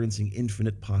 experiencing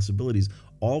infinite possibilities,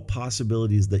 all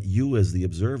possibilities that you as the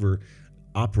observer,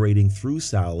 operating through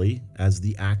Sally as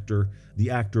the actor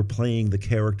playing the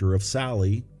character of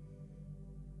Sally,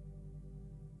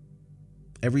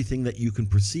 everything that you can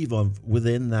perceive of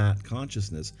within that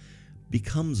consciousness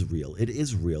becomes real. It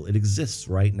is real. It exists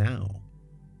right now.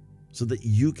 So that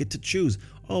you get to choose.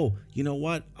 Oh, you know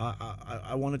what?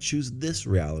 I want to choose this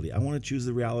reality. I want to choose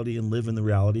the reality and live in the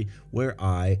reality where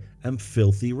I am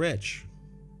filthy rich.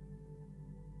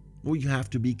 Well, you have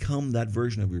to become that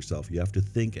version of yourself. You have to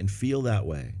think and feel that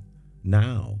way.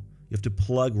 Now, you have to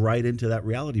plug right into that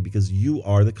reality because you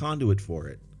are the conduit for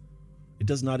it. It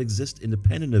does not exist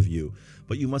independent of you,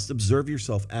 but you must observe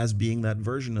yourself as being that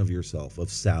version of yourself, of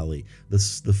Sally, the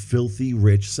filthy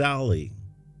rich Sally.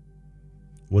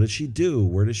 What does she do?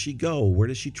 Where does she go? Where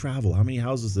does she travel? How many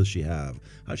houses does she have?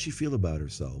 How does she feel about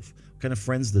herself? What kind of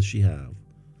friends does she have?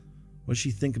 What does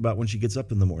she think about when she gets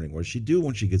up in the morning? What does she do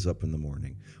when she gets up in the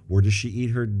morning? Where does she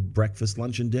eat her breakfast,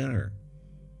 lunch, and dinner?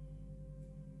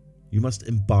 You must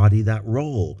embody that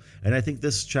role. And I think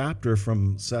this chapter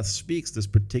from Seth Speaks, this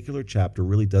particular chapter,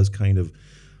 really does kind of,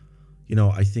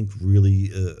 I think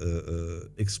really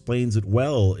explains it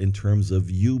well in terms of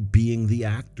you being the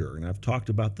actor. And I've talked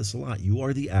about this a lot. You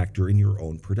are the actor in your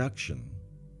own production.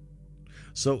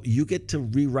 So you get to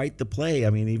rewrite the play. I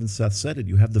mean, even Seth said it.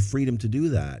 You have the freedom to do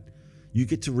that. You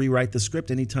get to rewrite the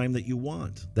script anytime that you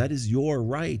want. That is your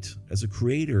right as a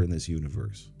creator in this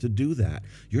universe to do that.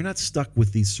 You're not stuck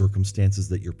with these circumstances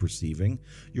that you're perceiving.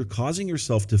 You're causing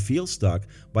yourself to feel stuck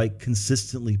by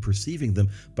consistently perceiving them,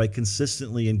 by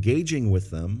consistently engaging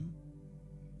with them.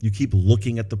 You keep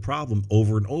looking at the problem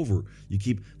over and over. You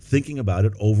keep thinking about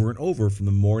it over and over from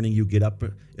the morning you get up,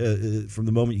 from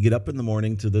the moment you get up in the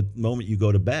morning to the moment you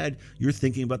go to bed. You're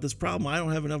thinking about this problem. I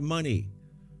don't have enough money.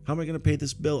 How am I going to pay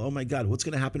this bill? Oh my God, what's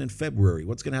going to happen in February?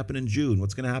 What's going to happen in June?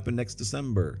 What's going to happen next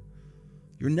December?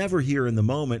 You're never here in the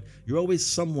moment. You're always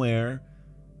somewhere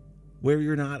where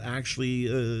you're not actually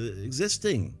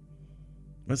existing.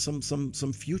 Some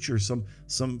future,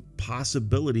 some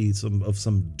possibility, of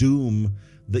some doom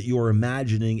that you're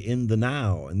imagining in the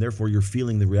now, and therefore you're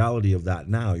feeling the reality of that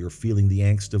now. You're feeling the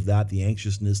angst of that, the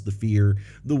anxiousness, the fear,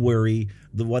 the worry,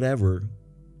 the whatever,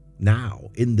 now,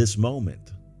 in this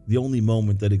moment. The only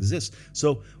moment that exists.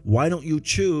 So why don't you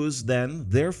choose then,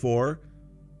 therefore,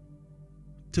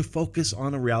 to focus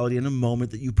on a reality in a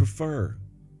moment that you prefer?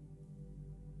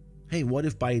 Hey, what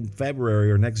if by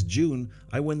February or next June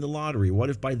I win the lottery? What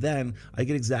if by then I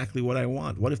get exactly what I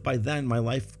want? What if by then my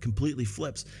life completely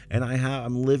flips and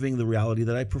I'm living the reality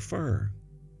that I prefer?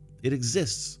 It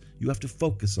exists. You have to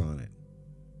focus on it.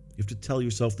 You have to tell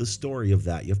yourself the story of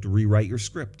that. You have to rewrite your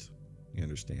script. You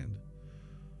understand?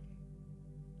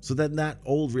 So then that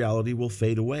old reality will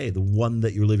fade away. The one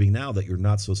that you're living now that you're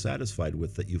not so satisfied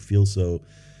with, that you feel so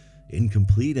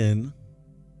incomplete in,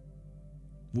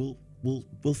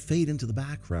 will fade into the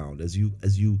background as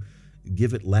you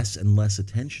give it less and less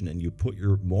attention, and you put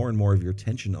your more and more of your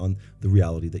attention on the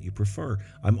reality that you prefer.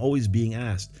 I'm always being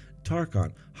asked,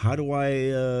 Tarkan, how do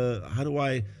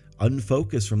I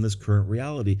unfocus from this current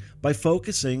reality? By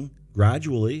focusing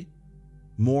gradually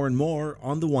more and more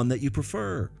on the one that you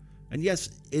prefer. And yes,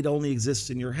 it only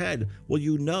exists in your head. Well,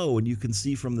 you know, and you can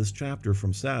see from this chapter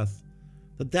from Seth,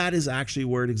 that is actually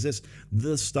where it exists.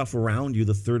 The stuff around you,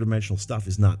 the third dimensional stuff,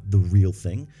 is not the real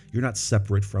thing. You're not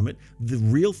separate from it. The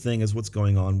real thing is what's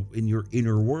going on in your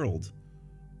inner world,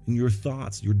 in your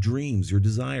thoughts, your dreams, your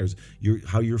desires,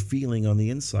 how you're feeling on the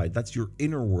inside. That's your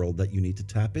inner world that you need to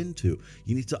tap into.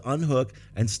 You need to unhook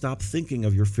and stop thinking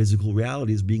of your physical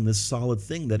reality as being this solid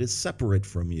thing that is separate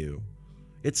from you.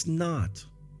 It's not.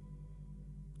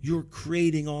 You're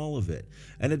creating all of it.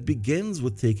 And it begins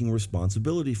with taking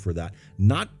responsibility for that.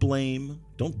 Not blame.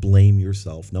 Don't blame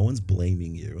yourself. No one's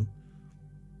blaming you.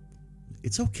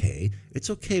 It's okay.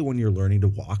 It's okay when you're learning to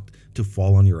walk, to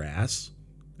fall on your ass.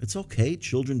 It's okay.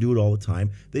 Children do it all the time.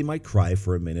 They might cry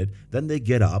for a minute. Then they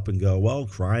get up and go, well,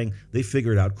 crying, they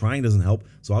figure it out. Crying doesn't help.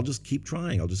 So I'll just keep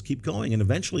trying. I'll just keep going. And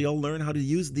eventually I'll learn how to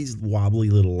use these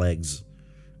wobbly little legs.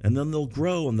 And then they'll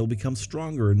grow and they'll become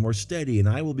stronger and more steady, and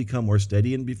I will become more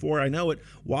steady. And before I know it,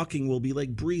 walking will be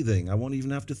like breathing. I won't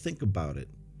even have to think about it.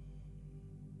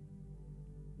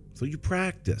 So you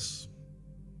practice.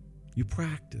 You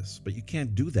practice, but you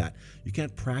can't do that. You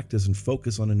can't practice and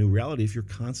focus on a new reality if you're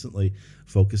constantly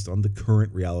focused on the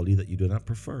current reality that you do not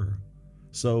prefer.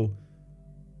 So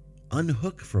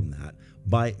unhook from that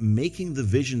by making the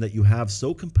vision that you have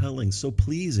so compelling, so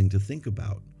pleasing to think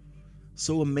about,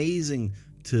 so amazing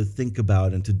to think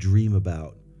about and to dream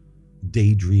about,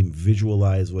 daydream,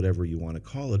 visualize, whatever you want to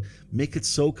call it. Make it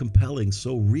so compelling,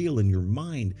 so real in your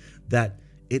mind that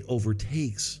it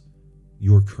overtakes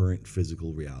your current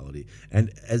physical reality.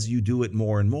 And as you do it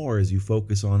more and more, as you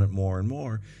focus on it more and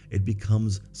more, it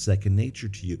becomes second nature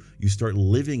to you. You start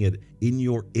living it in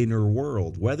your inner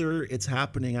world. Whether it's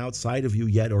happening outside of you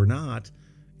yet or not,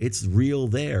 it's real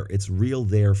there. It's real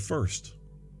there first.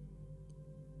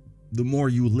 The more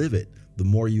you live it, the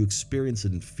more you experience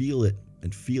it and feel it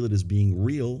as being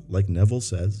real, like Neville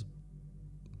says,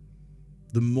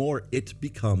 the more it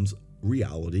becomes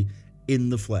reality in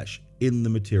the flesh, in the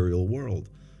material world.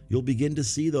 You'll begin to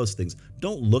see those things.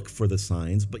 Don't look for the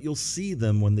signs, but you'll see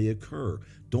them when they occur.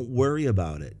 Don't worry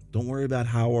about it. Don't worry about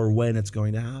how or when it's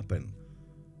going to happen.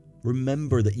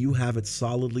 Remember that you have it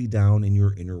solidly down in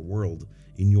your inner world,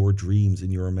 in your dreams,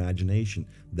 in your imagination.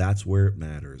 That's where it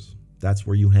matters. That's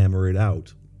where you hammer it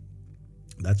out.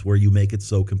 That's where you make it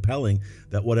so compelling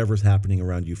that whatever's happening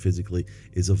around you physically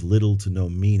is of little to no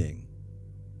meaning.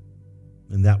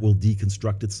 And that will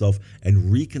deconstruct itself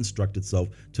and reconstruct itself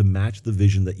to match the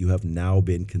vision that you have now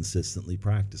been consistently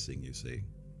practicing, you see.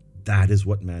 That is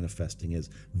what manifesting is.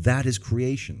 That is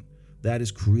creation. That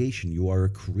is creation. You are a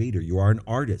creator. You are an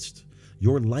artist.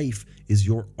 Your life is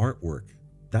your artwork.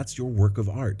 That's your work of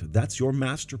art. That's your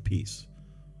masterpiece.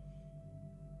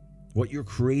 What you're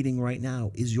creating right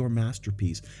now is your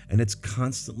masterpiece, and it's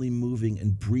constantly moving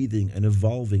and breathing and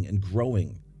evolving and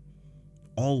growing.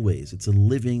 Always. It's a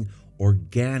living,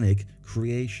 organic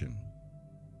creation.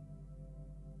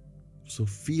 So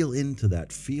feel into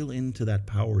that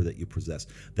power that you possess,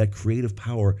 that creative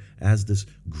power as this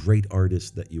great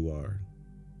artist that you are.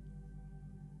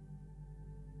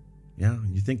 Yeah,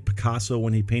 you think Picasso,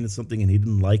 when he painted something and he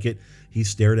didn't like it, he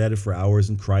stared at it for hours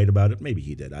and cried about it? Maybe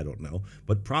he did, I don't know.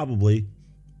 But probably,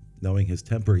 knowing his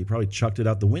temper, he probably chucked it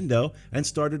out the window and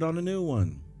started on a new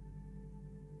one.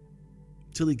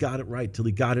 Till he got it right, till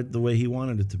he got it the way he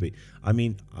wanted it to be. I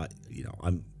mean,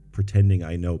 I'm pretending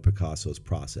I know Picasso's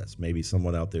process. Maybe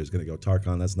someone out there is going to go,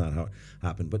 Tarkan, that's not how it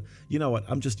happened. But you know what?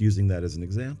 I'm just using that as an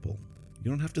example. You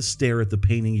don't have to stare at the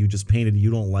painting you just painted and you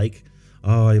don't like.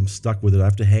 Oh, I'm stuck with it. I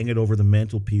have to hang it over the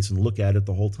mantelpiece and look at it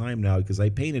the whole time now because I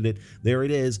painted it. There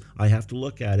it is. I have to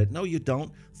look at it. No, you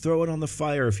don't. Throw it on the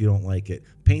fire if you don't like it.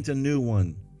 Paint a new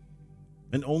one.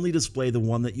 And only display the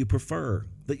one that you prefer,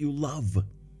 that you love,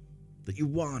 that you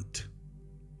want.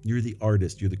 You're the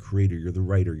artist. You're the creator. You're the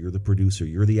writer. You're the producer.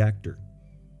 You're the actor.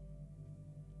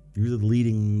 You're the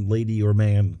leading lady or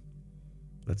man.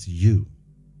 That's you.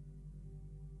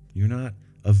 You're not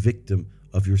a victim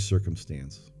of your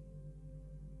circumstance.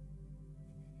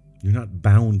 You're not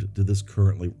bound to this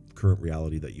current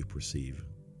reality that you perceive.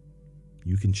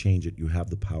 You can change it. You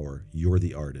have the power. You're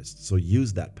the artist. So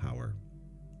use that power.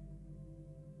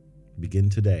 Begin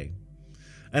today.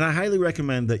 And I highly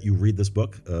recommend that you read this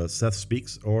book, Seth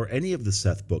Speaks, or any of the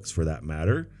Seth books for that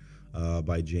matter,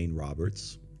 by Jane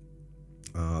Roberts.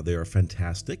 They are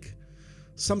fantastic.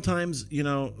 Sometimes,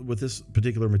 with this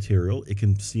particular material, it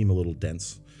can seem a little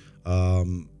dense.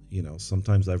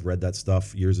 Sometimes I've read that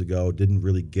stuff years ago, didn't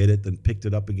really get it, then picked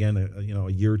it up again, a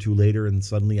year or two later, and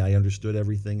suddenly I understood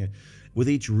everything. With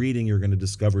each reading, you're going to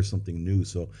discover something new.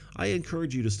 So I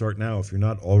encourage you to start now. If you're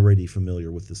not already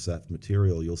familiar with the Seth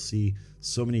material, you'll see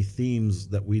so many themes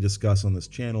that we discuss on this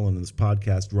channel and in this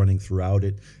podcast running throughout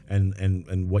it,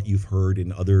 and what you've heard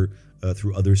in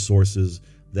through other sources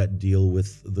that deal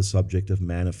with the subject of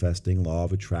manifesting, law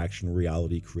of attraction,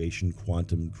 reality creation,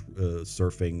 quantum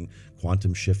surfing,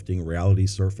 quantum shifting, reality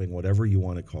surfing, whatever you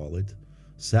want to call it.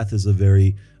 Seth is a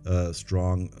very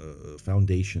strong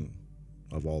foundation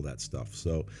of all that stuff.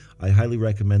 So I highly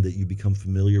recommend that you become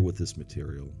familiar with this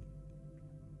material.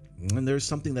 And there's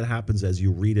something that happens as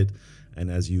you read it and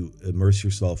as you immerse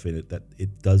yourself in it, that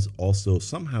it does also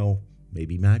somehow,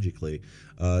 maybe magically,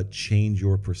 change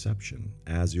your perception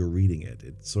as you're reading it.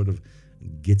 It sort of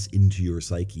gets into your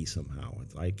psyche somehow.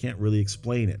 I can't really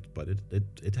explain it, but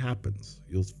it happens.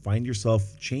 You'll find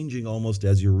yourself changing almost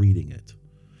as you're reading it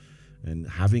and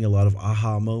having a lot of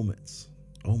aha moments.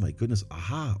 Oh my goodness,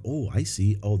 aha, oh, I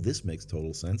see. Oh, this makes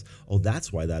total sense. Oh,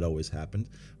 that's why that always happened,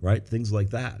 right? Things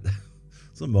like that.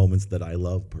 some moments that I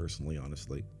love personally,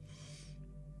 honestly.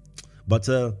 But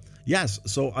yes,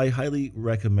 so I highly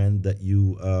recommend that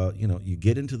you you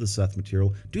get into the Seth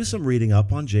material. Do some reading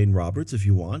up on Jane Roberts if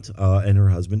you want, and her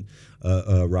husband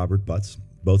Robert Butts.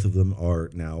 Both of them are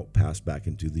now passed back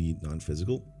into the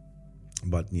non-physical,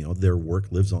 but their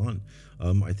work lives on.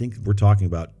 I think we're talking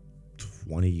about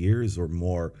 20 years or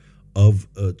more of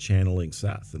channeling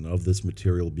Seth and of this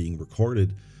material being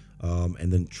recorded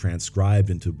and then transcribed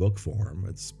into book form.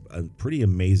 It's a pretty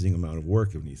amazing amount of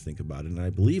work when you think about it. And I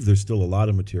believe there's still a lot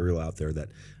of material out there that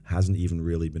hasn't even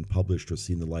really been published or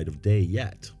seen the light of day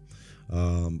yet.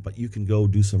 But you can go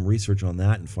do some research on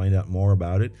that and find out more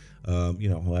about it,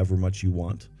 however much you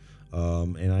want.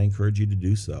 And I encourage you to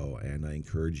do so. And I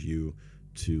encourage you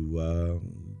to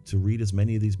read as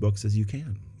many of these books as you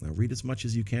can. Read as much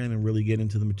as you can and really get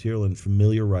into the material and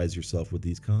familiarize yourself with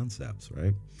these concepts,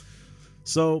 right?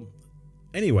 So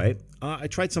anyway, I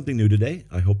tried something new today.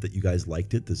 I hope that you guys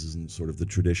liked it. This isn't sort of the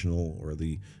traditional or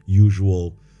the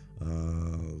usual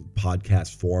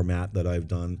podcast format that I've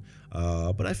done.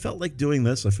 But I felt like doing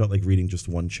this. I felt like reading just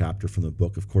one chapter from the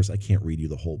book. Of course, I can't read you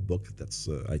the whole book. That's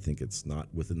I think it's not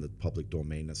within the public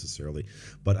domain necessarily,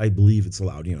 but I believe it's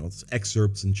allowed. It's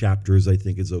excerpts and chapters. I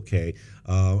think is okay.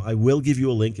 I will give you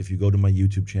a link if you go to my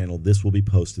YouTube channel. This will be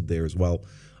posted there as well.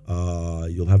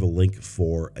 You'll have a link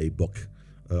for a book.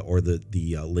 Or the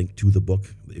link to the book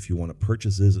if you want to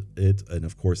purchase it. And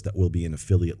of course, that will be an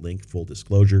affiliate link, full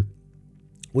disclosure,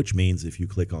 which means if you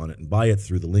click on it and buy it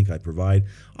through the link I provide,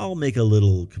 I'll make a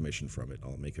little commission from it.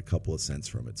 I'll make a couple of cents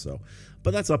from it.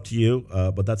 But that's up to you.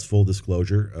 But that's full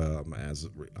disclosure, as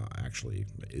actually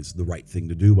is the right thing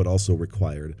to do, but also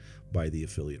required by the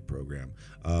affiliate program.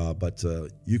 But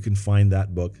you can find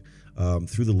that book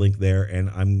through the link there, and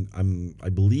I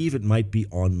believe it might be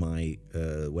on my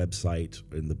website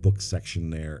in the book section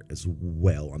there as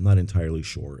well. I'm not entirely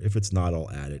sure. If it's not,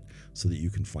 I'll add it so that you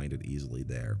can find it easily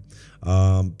there.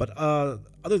 But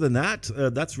other than that,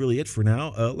 that's really it for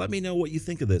now. Let me know what you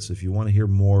think of this. If you want to hear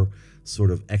more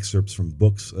sort of excerpts from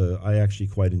books, I actually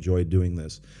quite enjoy doing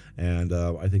this, and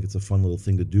I think it's a fun little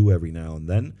thing to do every now and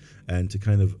then, and to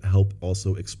kind of help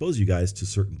also expose you guys to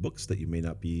certain books that you may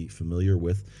not be familiar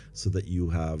with, so that you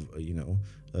have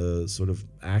sort of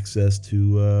access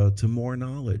to more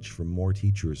knowledge from more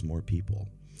teachers, more people,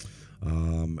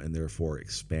 and therefore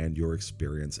expand your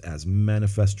experience as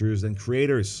manifestors and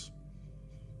creators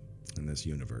in this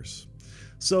universe.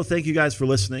 So thank you guys for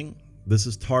listening. This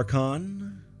is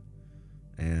Tarkan,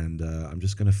 and I'm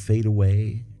just going to fade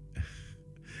away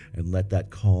and let that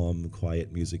calm,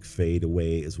 quiet music fade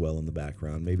away as well in the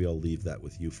background. Maybe I'll leave that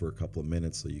with you for a couple of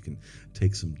minutes so you can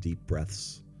take some deep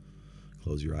breaths.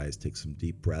 Close your eyes, take some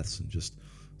deep breaths, and just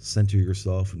center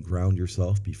yourself and ground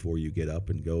yourself before you get up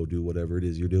and go do whatever it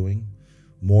is you're doing.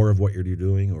 More of what you're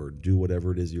doing, or do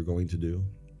whatever it is you're going to do.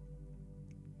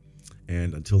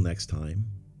 And until next time,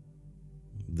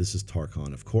 this is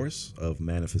Tarkan, of course, of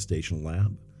Manifestation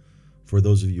Lab. For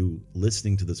those of you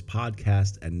listening to this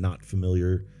podcast and not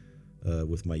familiar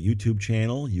with my YouTube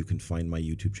channel, you can find my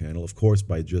YouTube channel, of course,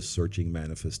 by just searching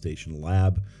Manifestation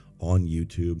Lab on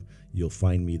YouTube. You'll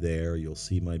find me there. You'll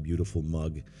see my beautiful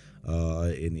mug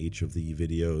in each of the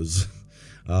videos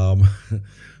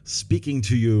speaking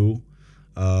to you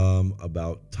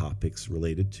about topics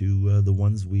related to the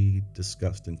ones we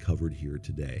discussed and covered here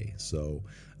today. So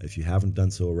if you haven't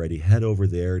done so already, head over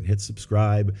there and hit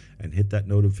subscribe and hit that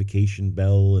notification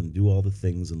bell and do all the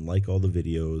things and like all the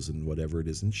videos and whatever it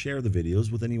is, and share the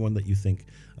videos with anyone that you think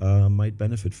might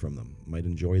benefit from them, might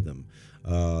enjoy them,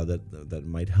 that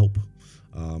might help.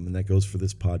 And that goes for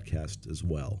this podcast as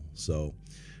well. So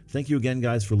thank you again,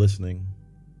 guys, for listening.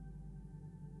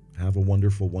 Have a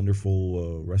wonderful,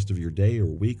 wonderful rest of your day or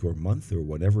week or month or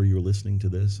whenever you're listening to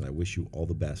this. I wish you all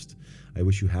the best. I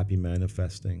wish you happy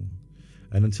manifesting.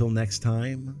 And until next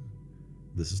time,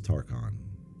 this is Tarkan.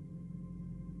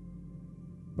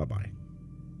 Bye-bye.